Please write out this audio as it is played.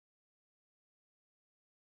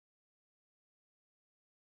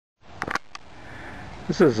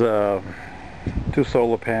This is 2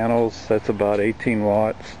 solar panels. That's about 18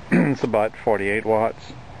 watts. It's about 48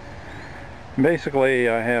 watts. Basically,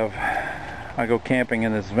 I go camping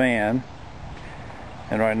in this van,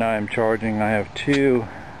 and right now I'm charging. I have two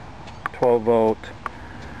 12-volt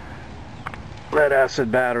lead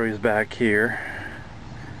acid batteries back here.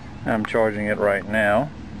 I'm charging it right now.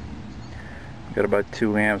 Got about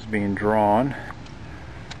 2 amps being drawn.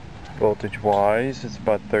 Voltage wise, it's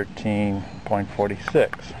about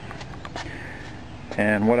 13.46.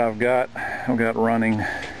 And what I've got running,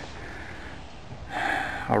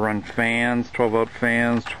 I run fans, 12-volt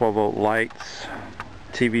fans, 12-volt lights,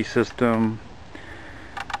 TV system,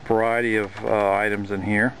 variety of items in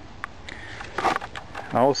here.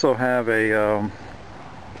 I also have a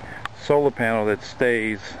solar panel that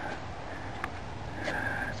stays.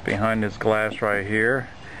 It's behind this glass right here.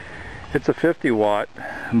 It's a 50 watt,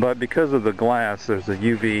 but because of the glass, there's a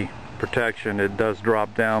UV protection. It does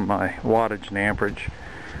drop down my wattage and amperage.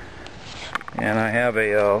 And I have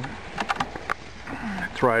it's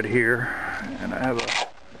right here, and I have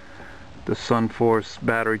the SunForce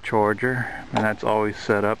battery charger, and that's always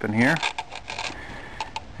set up in here.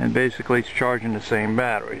 And basically it's charging the same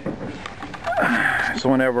battery. So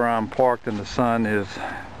whenever I'm parked and the sun is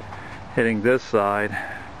hitting this side,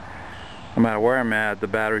 no matter where I'm at, the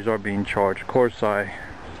batteries are being charged. Of course, I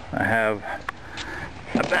have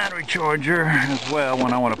a battery charger as well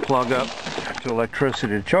when I want to plug up to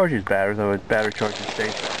electricity to charge these batteries. So the battery charger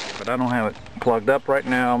stays back here, but I don't have it plugged up right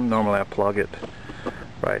now. Normally I plug it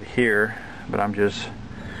right here, but I'm just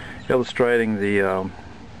illustrating the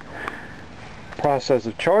process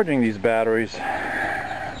of charging these batteries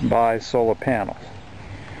by solar panels.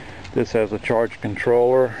 This has a charge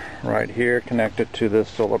controller right here connected to this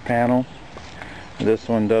solar panel. This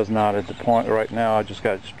one does not at the point right now. I just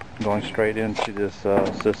got it going straight into this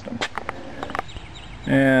system.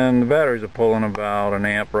 And the batteries are pulling about an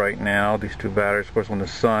amp right now. These two batteries, of course, when the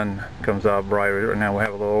sun comes out brighter, right now we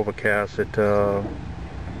have a little overcast, it of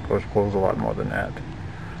course pulls a lot more than that.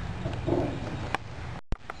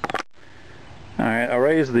 Alright, I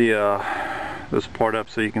raised the this part up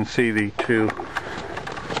so you can see the two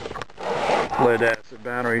lead acid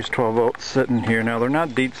batteries, 12 volts, sitting here. Now they're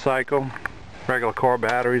not deep cycle, regular car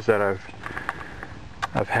batteries that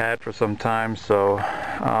I've had for some time, so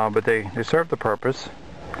but they serve the purpose.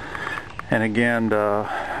 And again,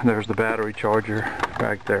 there's the battery charger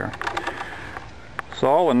back there. So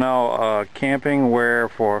all in all, camping where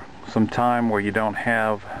for some time where you don't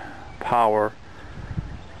have power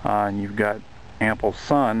and you've got ample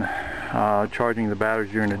sun, charging the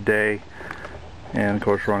batteries during the day, and of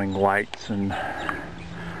course running lights and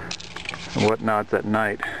whatnot at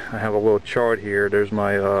night. I have a little chart here. There's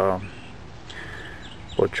my little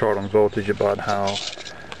chart on voltage about how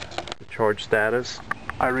the charge status.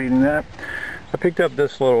 I'm reading that. I picked up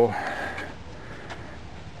this little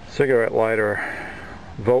cigarette lighter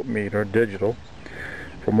voltmeter digital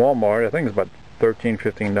from Walmart. I think it's about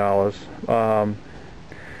 $13–15.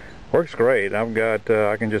 Works great. I've got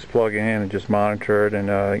I can just plug it in and just monitor it, and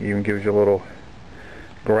even gives you a little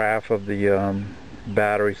graph of the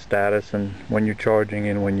battery status and when you're charging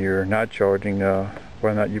and when you're not charging, whether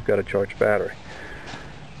or not you've got a charged battery.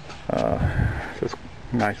 Just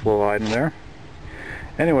a nice little item there.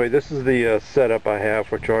 Anyway, this is the setup I have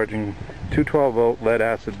for charging two 12-volt lead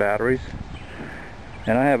acid batteries,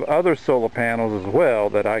 and I have other solar panels as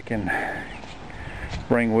well that I can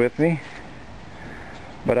bring with me.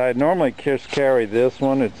 But I normally just carry this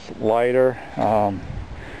one. It's lighter.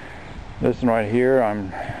 This one right here,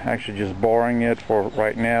 I'm actually just borrowing it for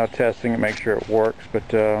right now, testing it, make sure it works.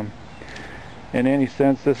 But in any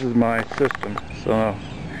sense, this is my system. So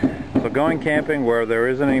going camping where there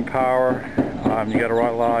isn't any power, you got to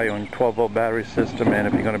rely on 12-volt battery system. And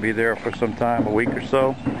if you're going to be there for some time, a week or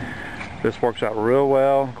so, this works out real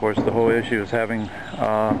well. Of course, the whole issue is having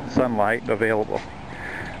sunlight available.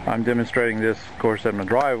 I'm demonstrating this, of course, at my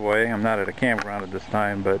driveway. I'm not at a campground at this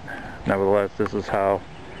time, but nevertheless, this is how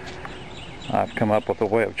I've come up with a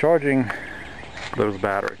way of charging those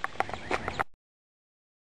batteries.